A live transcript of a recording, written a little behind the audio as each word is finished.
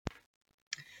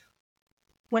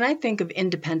When I think of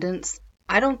independence,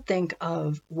 I don't think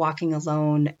of walking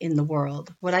alone in the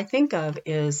world. What I think of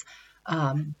is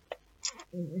um,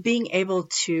 being able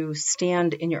to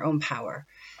stand in your own power.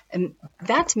 And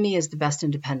that to me is the best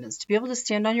independence, to be able to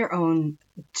stand on your own,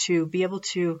 to be able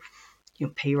to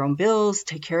pay your own bills,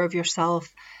 take care of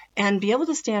yourself, and be able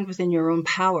to stand within your own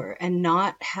power and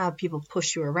not have people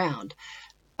push you around.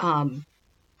 Um,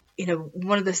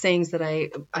 One of the things that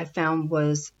I found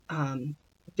was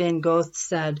Van Gogh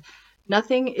said,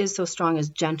 nothing is so strong as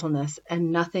gentleness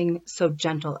and nothing so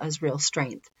gentle as real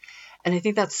strength. And I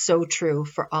think that's so true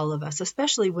for all of us,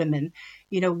 especially women.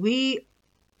 We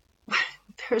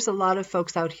there's a lot of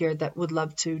folks out here that would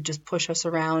love to just push us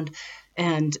around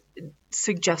and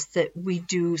suggest that we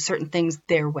do certain things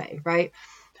their way, right?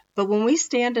 But when we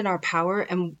stand in our power,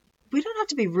 and we don't have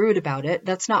to be rude about it,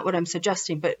 that's not what I'm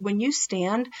suggesting, but when you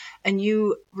stand and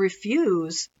you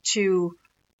refuse to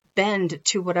bend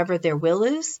to whatever their will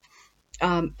is,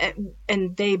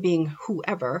 and they being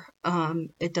whoever,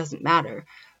 it doesn't matter,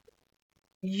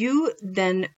 you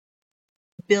then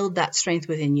build that strength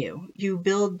within you. You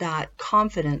build that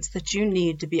confidence that you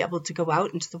need to be able to go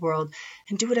out into the world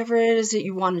and do whatever it is that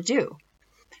you want to do.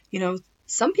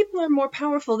 Some people are more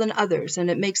powerful than others, and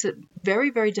it makes it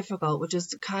very, very difficult, which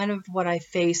is kind of what I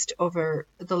faced over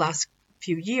the last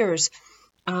few years.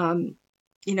 I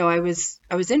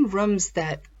was in rooms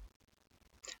that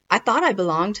I thought I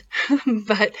belonged,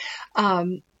 but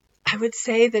I would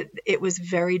say that it was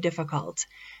very difficult.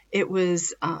 It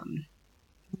was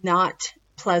not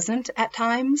pleasant at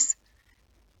times.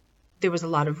 There was a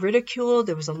lot of ridicule.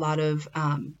 There was a lot of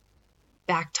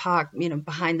back talk,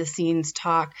 behind the scenes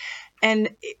talk.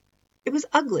 And it was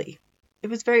ugly. It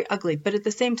was very ugly. But at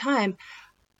the same time,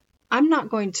 I'm not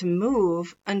going to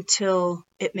move until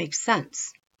it makes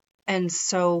sense. And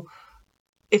so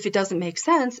if it doesn't make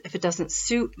sense, if it doesn't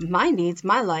suit my needs,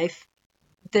 my life,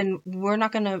 then we're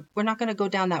not going to go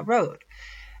down that road.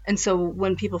 And so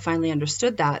when people finally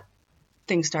understood that,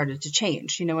 things started to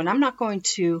change, and I'm not going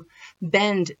to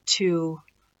bend to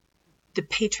the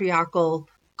patriarchal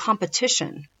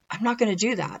competition. I'm not going to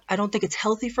do that. I don't think it's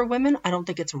healthy for women. I don't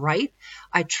think it's right.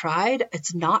 I tried.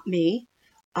 It's not me.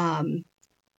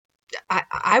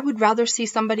 I would rather see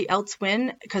somebody else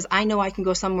win because I know I can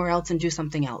go somewhere else and do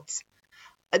something else.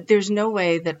 There's no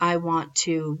way that I want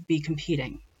to be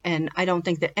competing. And I don't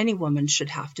think that any woman should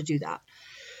have to do that.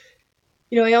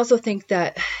 I also think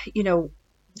that,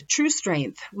 true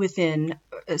strength within,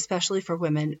 especially for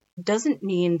women, doesn't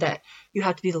mean that you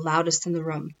have to be the loudest in the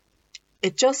room.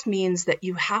 It just means that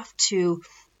you have to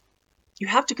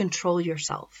control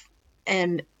yourself.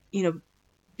 And,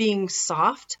 being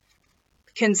soft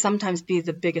can sometimes be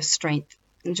the biggest strength,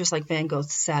 just like Van Gogh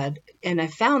said. And I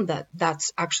found that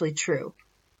that's actually true.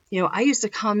 I used to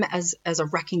come as a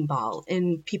wrecking ball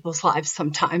in people's lives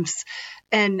sometimes.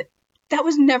 And that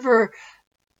was never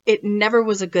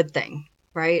was a good thing,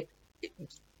 right?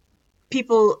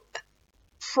 People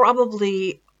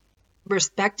probably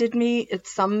respected me at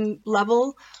some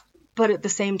level, but at the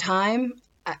same time,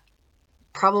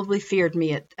 probably feared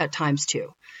me at times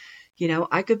too.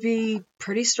 I could be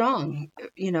pretty strong,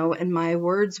 and my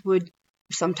words would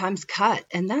sometimes cut,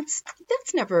 and that's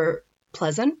never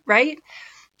pleasant, right?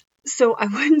 So I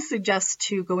wouldn't suggest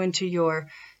to go into your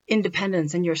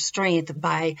independence and your strength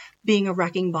by being a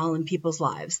wrecking ball in people's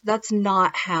lives. That's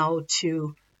not how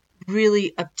to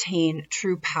really obtain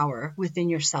true power within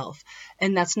yourself.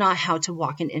 And that's not how to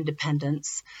walk in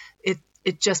independence.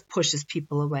 It just pushes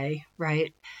people away,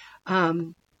 right?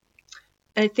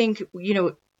 I think,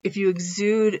 if you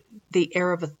exude the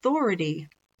air of authority,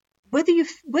 whether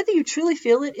you truly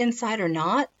feel it inside or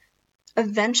not,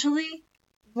 eventually,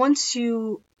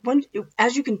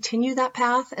 as you continue that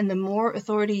path and the more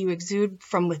authority you exude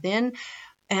from within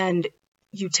and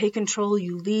you take control,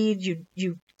 you lead,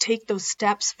 you take those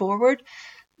steps forward,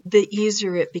 the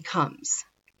easier it becomes.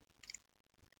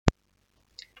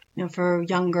 For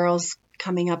young girls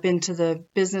coming up into the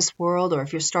business world, or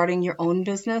if you're starting your own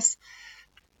business,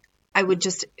 I would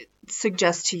just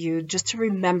suggest to you just to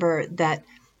remember that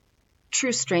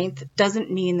true strength doesn't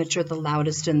mean that you're the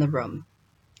loudest in the room.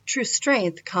 True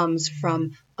strength comes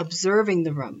from observing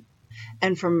the room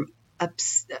and from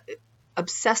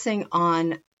obsessing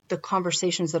on the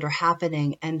conversations that are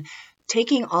happening and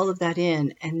taking all of that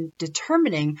in and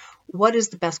determining what is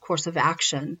the best course of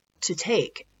action to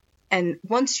take. And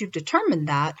once you've determined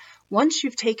that, once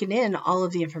you've taken in all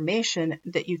of the information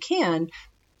that you can,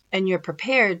 and you're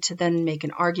prepared to then make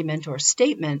an argument or a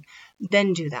statement,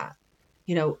 then do that.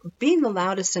 Being the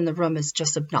loudest in the room is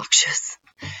just obnoxious.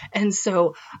 And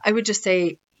so I would just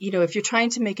say, if you're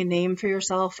trying to make a name for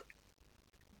yourself,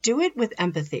 do it with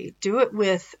empathy, do it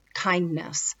with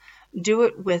kindness, do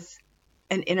it with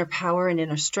an inner power and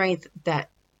inner strength that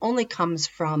only comes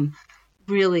from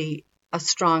really a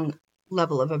strong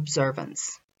level of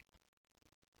observance.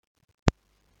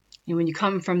 And when you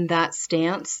come from that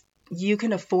stance, you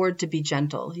can afford to be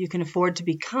gentle. You can afford to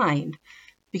be kind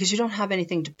because you don't have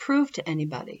anything to prove to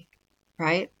anybody,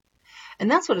 right? And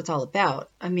that's what it's all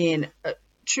about. I mean,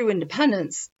 true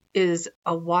independence is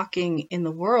a walking in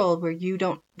the world where you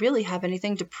don't really have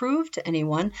anything to prove to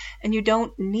anyone and you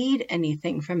don't need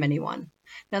anything from anyone.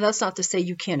 Now, that's not to say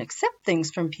you can't accept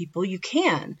things from people. You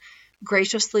can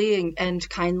graciously and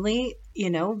kindly,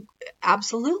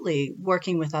 absolutely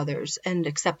working with others and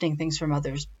accepting things from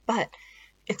others. But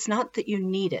it's not that you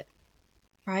need it,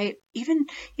 right? Even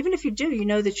if you do, you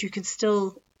know that you can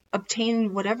still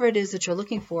obtain whatever it is that you're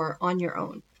looking for on your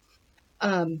own.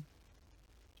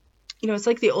 It's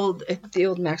like the old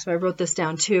maxim. I wrote this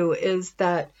down too. Is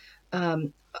that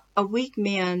a weak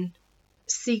man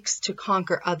seeks to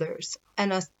conquer others,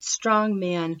 and a strong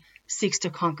man seeks to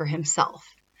conquer himself.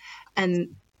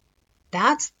 And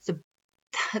that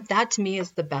to me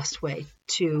is the best way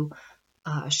to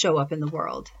show up in the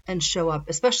world and show up,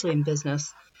 especially in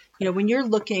business. When you're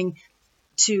looking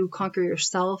to conquer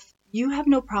yourself, you have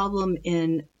no problem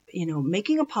in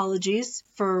making apologies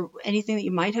for anything that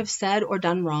you might have said or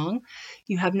done wrong.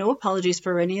 You have no apologies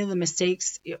for any of the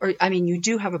mistakes, you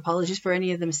do have apologies for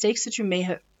any of the mistakes that you may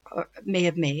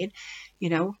have made.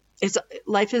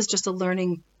 Life is just a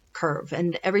learning curve,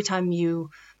 and every time you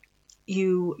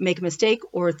make a mistake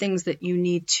or things that you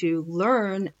need to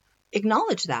learn,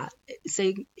 acknowledge that.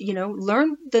 Say,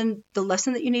 learn the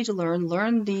lesson that you need to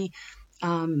learn the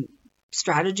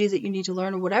strategy that you need to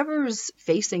learn, or whatever is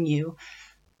facing you.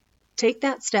 Take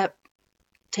that step,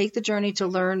 take the journey to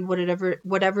learn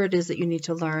whatever it is that you need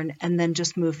to learn, and then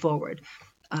just move forward.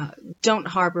 Don't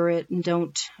harbor it and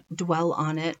don't dwell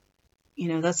on it.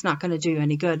 That's not going to do you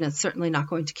any good, and it's certainly not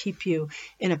going to keep you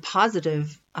in a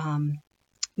positive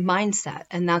mindset.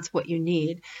 And that's what you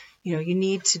need. You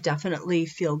need to definitely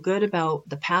feel good about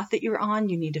the path that you're on.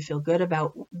 You need to feel good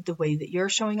about the way that you're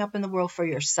showing up in the world for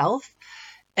yourself.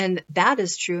 And that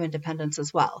is true independence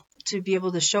as well, to be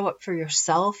able to show up for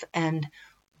yourself and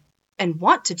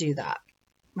want to do that,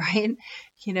 right?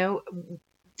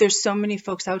 There's so many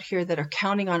folks out here that are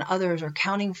counting on others or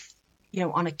counting,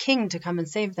 on a king to come and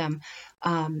save them.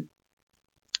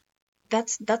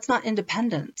 That's not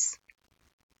independence.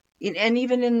 And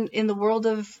even in the world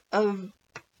of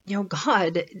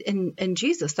God and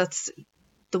Jesus, that's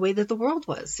the way that the world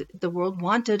was. The world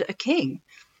wanted a king.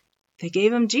 They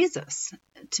gave him Jesus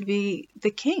to be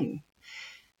the king.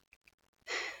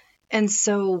 And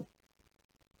so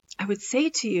I would say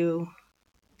to you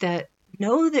that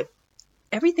know that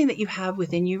everything that you have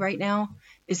within you right now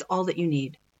is all that you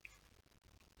need.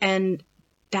 And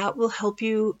that will help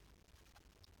you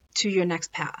to your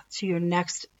next path, to your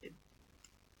next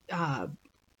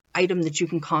item that you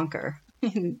can conquer,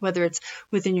 whether it's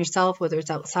within yourself, whether it's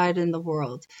outside in the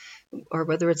world, or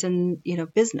whether it's in,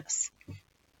 business.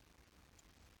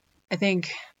 I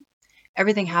think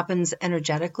everything happens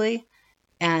energetically,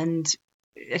 and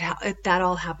that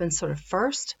all happens sort of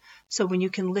first. So when you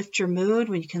can lift your mood,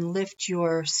 when you can lift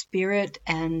your spirit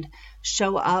and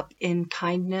show up in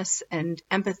kindness and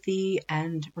empathy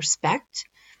and respect,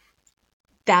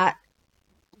 that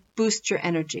boosts your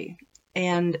energy.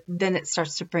 And then it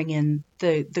starts to bring in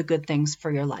the good things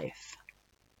for your life.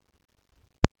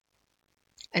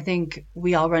 I think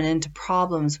we all run into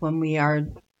problems when we are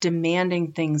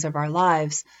demanding things of our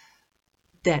lives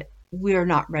that we're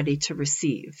not ready to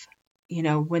receive.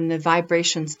 When the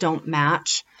vibrations don't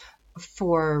match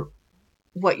for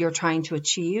what you're trying to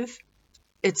achieve,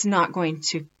 it's not going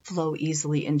to flow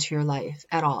easily into your life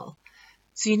at all.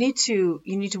 So you need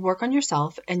to work on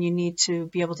yourself, and you need to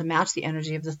be able to match the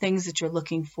energy of the things that you're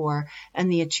looking for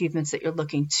and the achievements that you're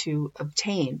looking to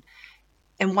obtain.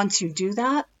 And once you do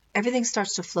that, everything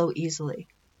starts to flow easily.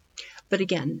 But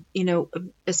again,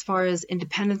 as far as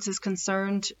independence is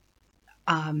concerned,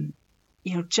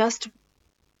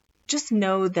 just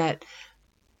know that,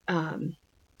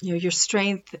 your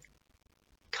strength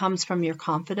comes from your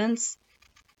confidence,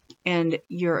 and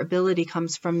your ability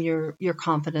comes from your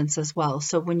confidence as well.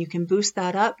 So when you can boost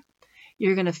that up,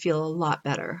 you're going to feel a lot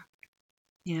better,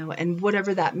 and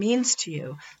whatever that means to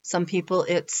you. Some people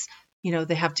it's,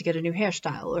 they have to get a new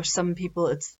hairstyle, or some people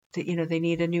it's, they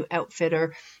need a new outfit,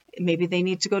 or maybe they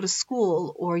need to go to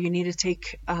school, or you need to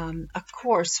take a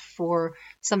course for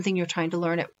something you're trying to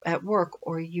learn at work,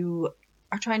 or you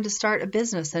are trying to start a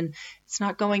business and it's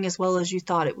not going as well as you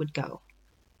thought it would go.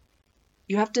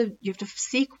 You have to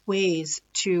seek ways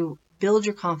to build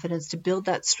your confidence, to build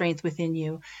that strength within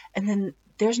you. And then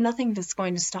there's nothing that's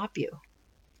going to stop you.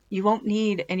 You won't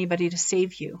need anybody to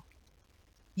save you.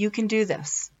 You can do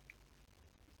this.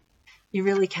 You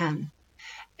really can.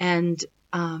 And,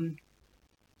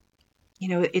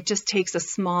 it just takes a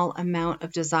small amount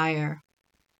of desire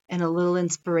and a little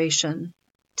inspiration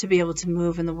to be able to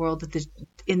move in the world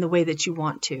in the way that you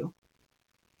want to.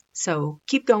 So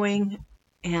keep going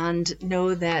and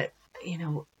know that,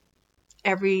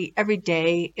 every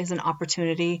day is an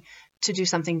opportunity to do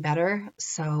something better.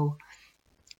 So,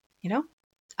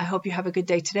 I hope you have a good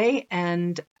day today,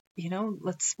 and,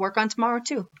 let's work on tomorrow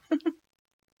too.